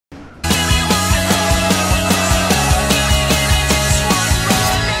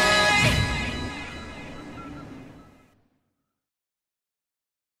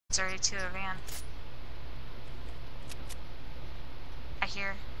to a van. I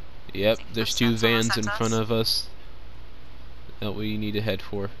hear. Yep, there's two vans in us. front of us that we need to head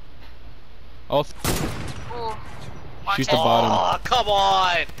for. Oh, shoot the bottom. Oh, come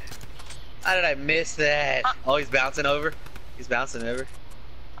on! How did I miss that? Oh, he's bouncing over. He's bouncing over.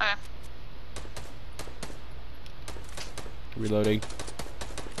 Okay. Reloading.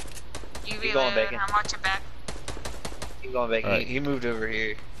 You Keep going, reload, Bacon. I'm watching back. Keep going back. Right. He moved over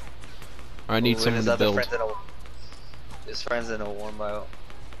here. I need someone to build. His friends in a one by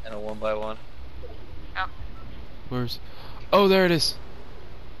one. Oh. Where's? Oh, there it is.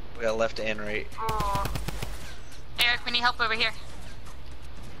 We got left and right. Oh. Eric, we need help over here.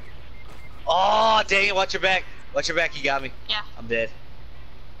 Oh, dang it! Watch your back. Watch your back. You got me. Yeah. I'm dead.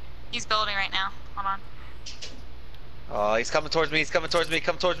 He's building right now. Hold on. Oh, he's coming towards me. He's coming towards me.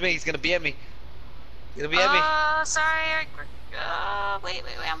 Come towards me. He's gonna be at me. He's gonna be at me. Oh, sorry, Eric. Wait.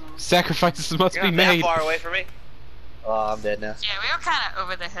 Sacrifices must You're be not that made. far away from me. Oh, I'm dead now. Yeah, we were kind of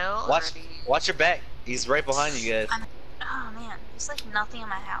over the hill. Watch your back. He's right behind you guys. Oh man, there's like nothing in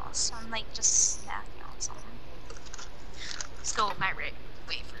my house. I'm like just snacking on something. Let's go with my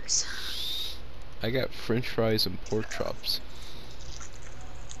wafers. I got French fries and pork chops.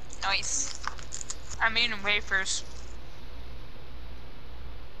 Nice. I'm eating wafers.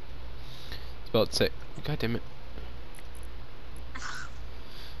 It's about to say, God damn it.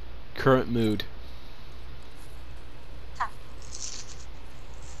 Current mood.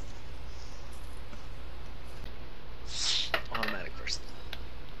 Automatic person.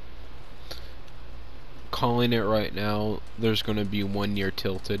 Calling it right now, there's gonna be 1 year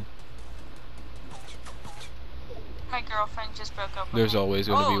tilted. My girlfriend just broke up with There's me. always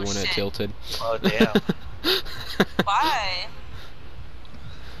gonna be one at tilted. Oh damn. Why?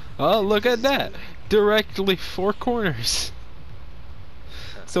 Oh, look at that! Directly 4 corners.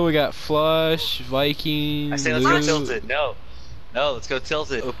 So we got Flush, Viking, I say let's Loot. go tilted. No, let's go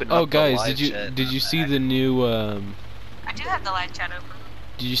tilted. Open Oh up guys, the live chat. did you see the new I do have the live chat open.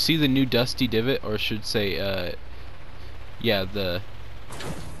 did you see the new Dusty Divot, or should say yeah, the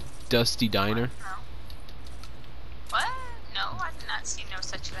Dusty Diner? No. What? No, I did not see no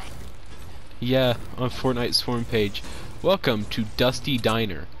such thing. Yeah, on Fortnite's forum page. Welcome to Dusty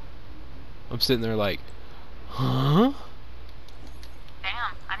Diner. I'm sitting there like, huh?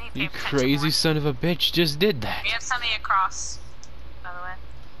 Damn, I need to pay You attention crazy more. son of a bitch just did that. We have somebody across, by the way.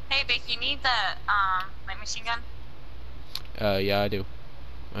 Hey, Vic, you need the light machine gun? Yeah, I do.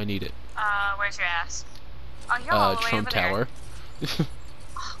 I need it. Where's your ass? Oh, you're all the way Trump over there. Tower.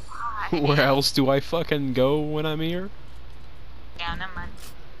 Oh, why? Where else do I fucking go when I'm here? Yeah, never mind.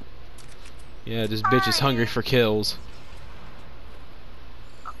 Yeah, this bitch is hungry for kills.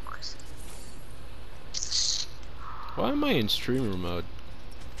 Of course. Why am I in streamer mode?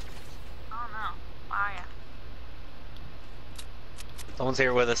 I don't know. Why are ya? Someone's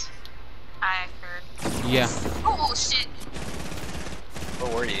here with us. I heard. Yeah, Oh, shit.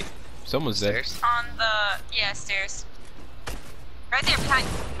 Where were you? someone's there. Stairs? On the, stairs. Right there, behind.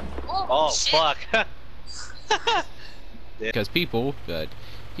 Oh, Oh shit. fuck. Because people, but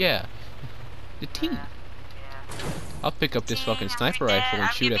yeah, the team. Yeah. I'll pick up this fucking Dang, sniper I'm rifle dead.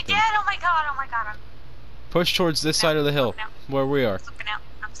 and shoot I'm at dead. them. Oh my god, I'm Push towards this side of the hill, where we are. flipping out.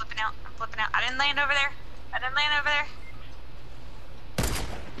 I'm flipping out. I didn't land over there.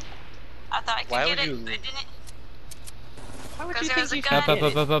 I thought I could Why get would it, you- but I didn't. How would Because you there was think a you Up, gun. up,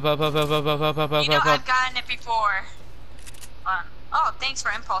 up, up, up, up, up, up, up, up, up, up, You know, up, I've up. gotten it before. Oh, thanks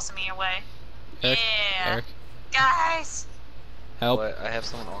for impulsing me away. Eric, Yeah. Eric, Guys. help. What? I have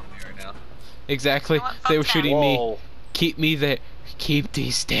someone on me right now. Exactly. You know what? They were Fuck shooting me. Whoa. Keep me there. Keep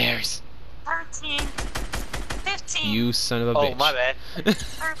these stairs. 13. 15. You son of a bitch. Oh my bad. 13.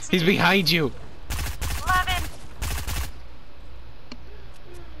 He's behind you. 11.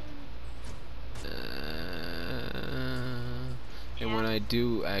 And when I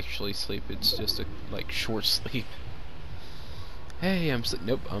do actually sleep, it's just a like short sleep. Hey, I'm sleep.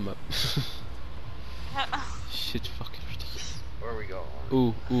 Nope, I'm up. Shit's fucking ridiculous. Where are we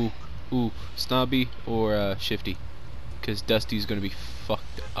going? Ooh, Snobby or Shifty, because Dusty's gonna be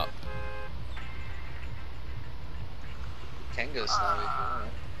fucked up. Can go snobby.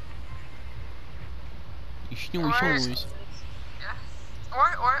 You snooze, snooze.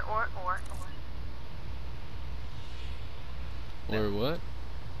 Or. Or what?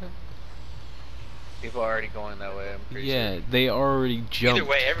 People are already going that way. I'm pretty Yeah, sure. they already jumped. Either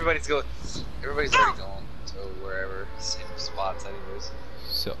way, everybody's already going to wherever. Same spots, anyways.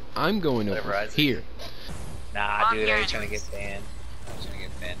 So I'm going Whatever, over Isaac. here. Nah, I'm dude, here I ain't trying to anyways. get banned. I'm trying to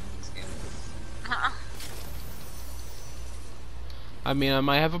get banned in this game. I mean, I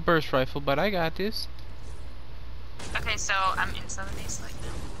might have a burst rifle, but I got this. Okay, so I'm inside the base like now.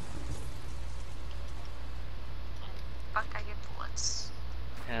 Fuck, I get bullets.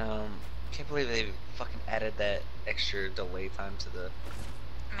 Can't believe they fucking added that extra delay time to the.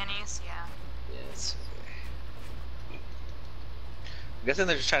 Minis, yeah. Yes. I'm guessing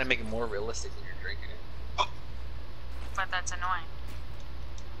they're just trying to make it more realistic when you're drinking it. But that's annoying.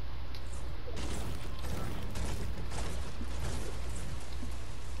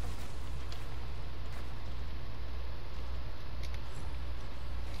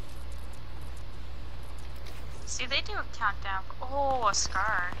 See, they do a countdown. Oh, a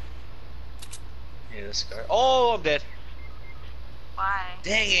scar. Yeah, the scar. Oh, I'm dead. Why?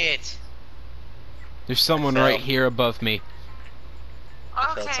 Dang it! There's someone fell. right here above me. I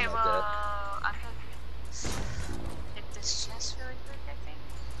felt Okay, someone well, I'm gonna hit this chest really quick, I think.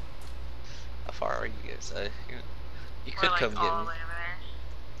 How far are you guys? You We're could like come get all me. the way over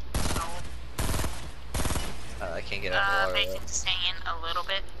there. I can't get out of the They water. can just hang in a little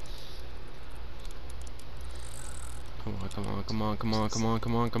bit. Come on, come on, come on, come on, come on,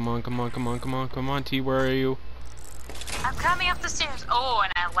 come on, come on, come on, come on, come on, come on, T, where are you? I'm coming up the stairs. Oh,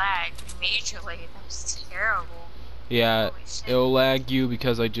 and I lagged majorly. That was terrible. Yeah, Holy shit. it'll lag you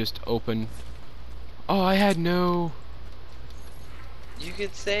because I just opened. Oh, I had no. You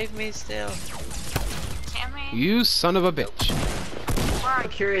could save me still. Can we? You son of a bitch. Where are I'm you?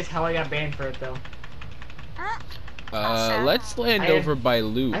 curious how I got banned for it though. Huh? Let's land I have- over by I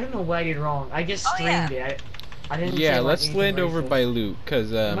loot. don't know what I did wrong. I just Oh, yeah. streamed it. I didn't say Yeah, like let's anything land over racist. by loot,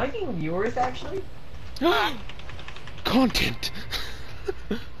 cause Am I getting viewers actually? content.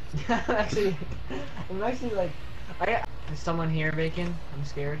 actually, I'm actually like, is someone here, Bacon? I'm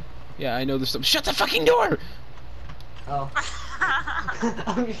scared. Yeah, I know there's some. Shut the fucking door. Oh.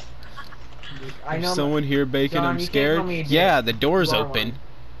 I know. There's someone here, Bacon. John, I'm you can't scared. call me a dick. Yeah, the door's You are open. one.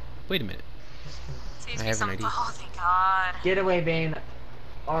 Wait a minute. Seems I me have an some. idea. Oh, thank God. Get away, Bane.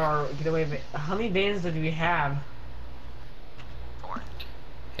 Or get away, Bane. How many Banes do we have? 4.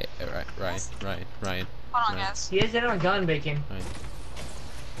 Hey, Ryan. Hold on, Right. guys. He has a gun, Bacon.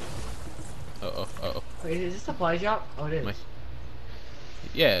 Uh-oh. Wait, is this a supply shop? Oh, it is. My-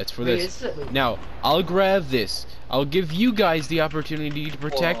 Yeah, it's for Wait, this. wait. Now, I'll grab this. I'll give you guys the opportunity to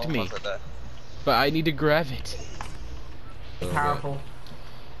protect me. But I need to grab it. Powerful.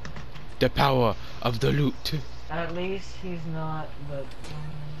 The power of the loot. At least he's not the.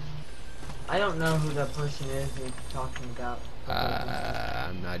 I don't know who that person is you're talking about.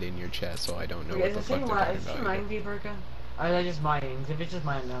 I'm not in your chat, so I don't know Okay, what the is fuck it they're talking is she about. mine, Perka? Or is that just mine? 'Cause if it's just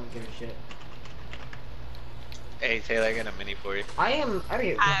mine, I don't give a shit. Hey Taylor, I got a mini for you. I I've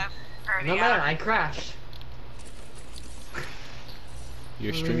already no got man, it. I crashed.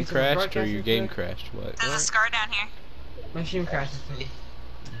 Your Maybe stream some crashed or broadcasting your game quick? crashed? What? There's a scar down here. My stream crashed.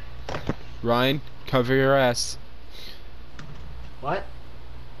 Ryan, cover your ass. What?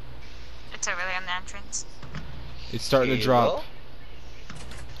 It's over there in the entrance. It's starting to drop.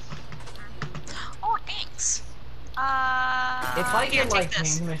 Oh, thanks. If I here, get like take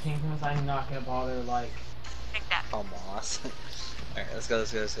this. tankimus, I'm not gonna bother like. Take that. Oh, moss. Alright, let's go.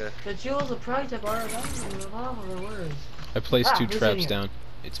 The jewels of price of our words. I placed 2 who's in traps here? down.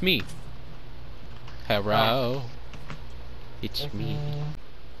 It's me. Hello. It's me.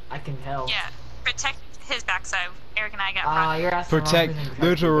 I can tell. Yeah. Protect his backside. Eric and I got front. You're asking the wrong Protect, person.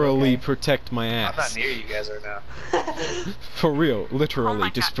 literally Okay. protect my I'm not ass. near you guys right now. For real, literally, my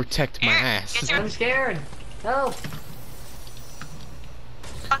just God. protect my Eric, ass. get your- I'm scared. Help!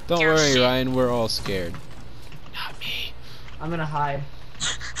 Fuck Don't your worry, shit. Ryan, we're all scared. Not me. I'm gonna hide.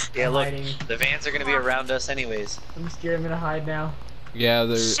 Yeah, I'm look, hiding. the vans are gonna be around us anyways. I'm scared. I'm gonna hide now. Yeah,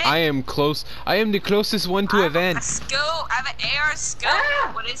 Shit. I am close. I am the closest one to I a have van. A scope. I have an AR scope.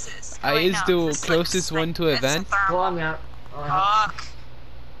 Ah! What is this? I wait, is no, the this is closest one to a it's van. thermal. Well, I'm out. Fuck.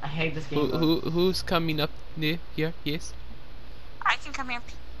 I hate this game. Who's coming up near here? Yes. I can come here.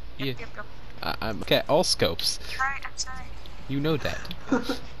 Yep, Yeah. yep. I'm okay. All scopes. I'm sorry. You know that.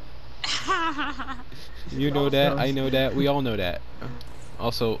 Oh You know All that. scopes. I know that. We all know that.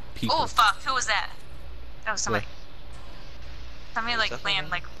 Also, people. fuck! Who was that? That was somebody. Somebody like Something land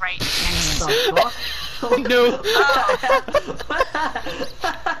like- like right next to me. The fuck? No.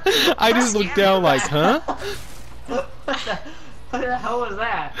 I just looked down like, huh? What the hell was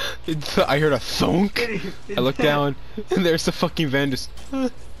that? I heard a thunk. I looked down, and there's the fucking van just.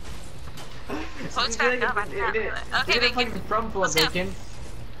 Floats back up. I forgot about that. Okay, Get a Bacon. fucking front flip, Let's go. Bacon.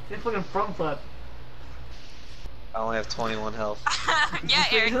 Get a fucking front flip. I only have 21 health. Yeah,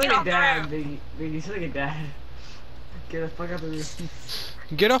 You Eric, sound get like off a dad, the roof. baby. Baby, you sound like a dad. Get the fuck out the roof.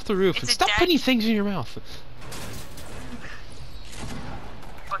 Get off the roof It's and a stop dead- putting things in your mouth.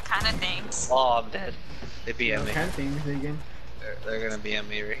 kind of things. Oh, I'm dead. They BM me. What kind of things again? They're gonna BM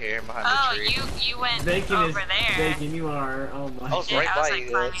me right here behind Oh, the tree. you went Bacon over is there. bacon. You are. Oh my. I was Yeah, right I was by like you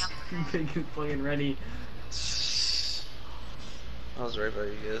climbing guys. up. Bacon's fucking ready. I was right by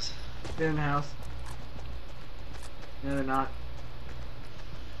you guys. They're in the house. No, they're not.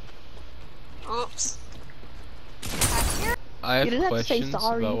 Oops. I have You didn't have to say questions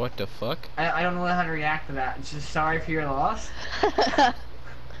sorry. about what the fuck. I don't know how to react to that. It's just sorry for your loss.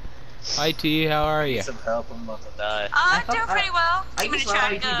 Hi T, how are Need you? some help. I'm about to die. I Doing thought- pretty well. I I'm gonna just saw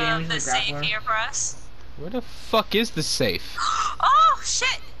try IT damage the with safe grappler. here for us. Where the fuck is the safe? Oh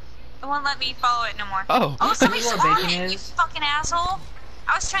shit! It won't let me follow it no more. Oh, Oh, somebody You know where spawned bacon it, you is? fucking asshole!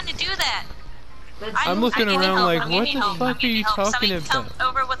 I was trying to do that. I'm looking I need around help, like, I'm what getting the help, fuck I'm are getting you help. talking Somebody about? come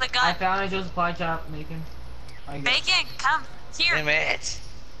over with a I gun. found a Joe's supply shop, Bacon. Bacon, come here. Damn it.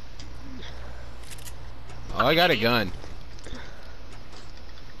 Oh, I got a gun.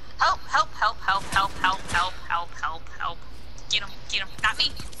 Help, help, help, help, help, help, help, help, help, help. Get him, not me.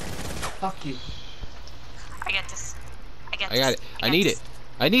 Fuck you. I got this. I got I got it. I need it.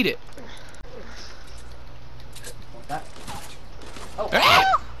 I need it. Want that? Oh,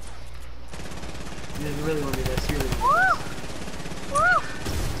 Ah! you really want to do this. You really Woo! want to do Woo!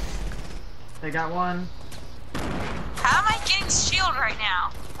 this. They got one. How am I getting shield right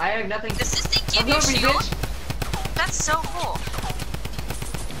now? I have nothing. Does this thing give I'm you over you, shield? bitch. That's so cool.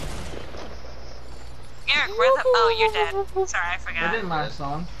 Eric, where the? Oh, you're dead. Sorry, I It forgot. didn't last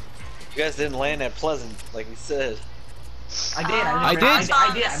long. You guys didn't land at Pleasant, like we said. I did. I did.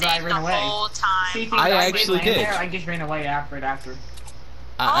 I did, but I ran the away. whole time. See, I did actually land did. There, I just ran away after. I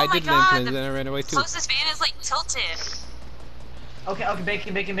Oh my did land God, and the then I ran away too. Closest van is like tilted. Okay,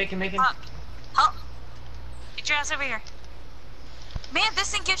 bacon. Fuck. Help. Get your ass over here. Man,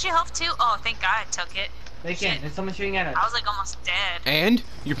 this thing gives you health too. Oh, thank God I took it. Bacon, Shit. there's someone shooting at us. I was like almost dead. And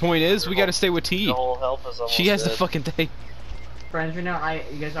your point is, we gotta stay with T. The whole help is almost She has the dead. fucking thing. Friends, right now,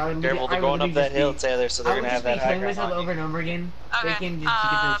 you guys are Careful, they're going up that hill, Taylor, so they're gonna have that high killing ground myself on over you. and over again. Okay. Bacon, just to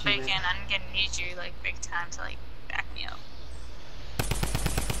get the achievement. Bacon, I'm gonna need you like big time to like back me up. Oh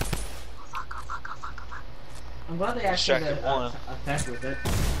fuck, oh fuck, oh fuck, oh fuck. I'm glad they actually Distracted one. attacked with it.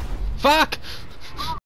 Fuck!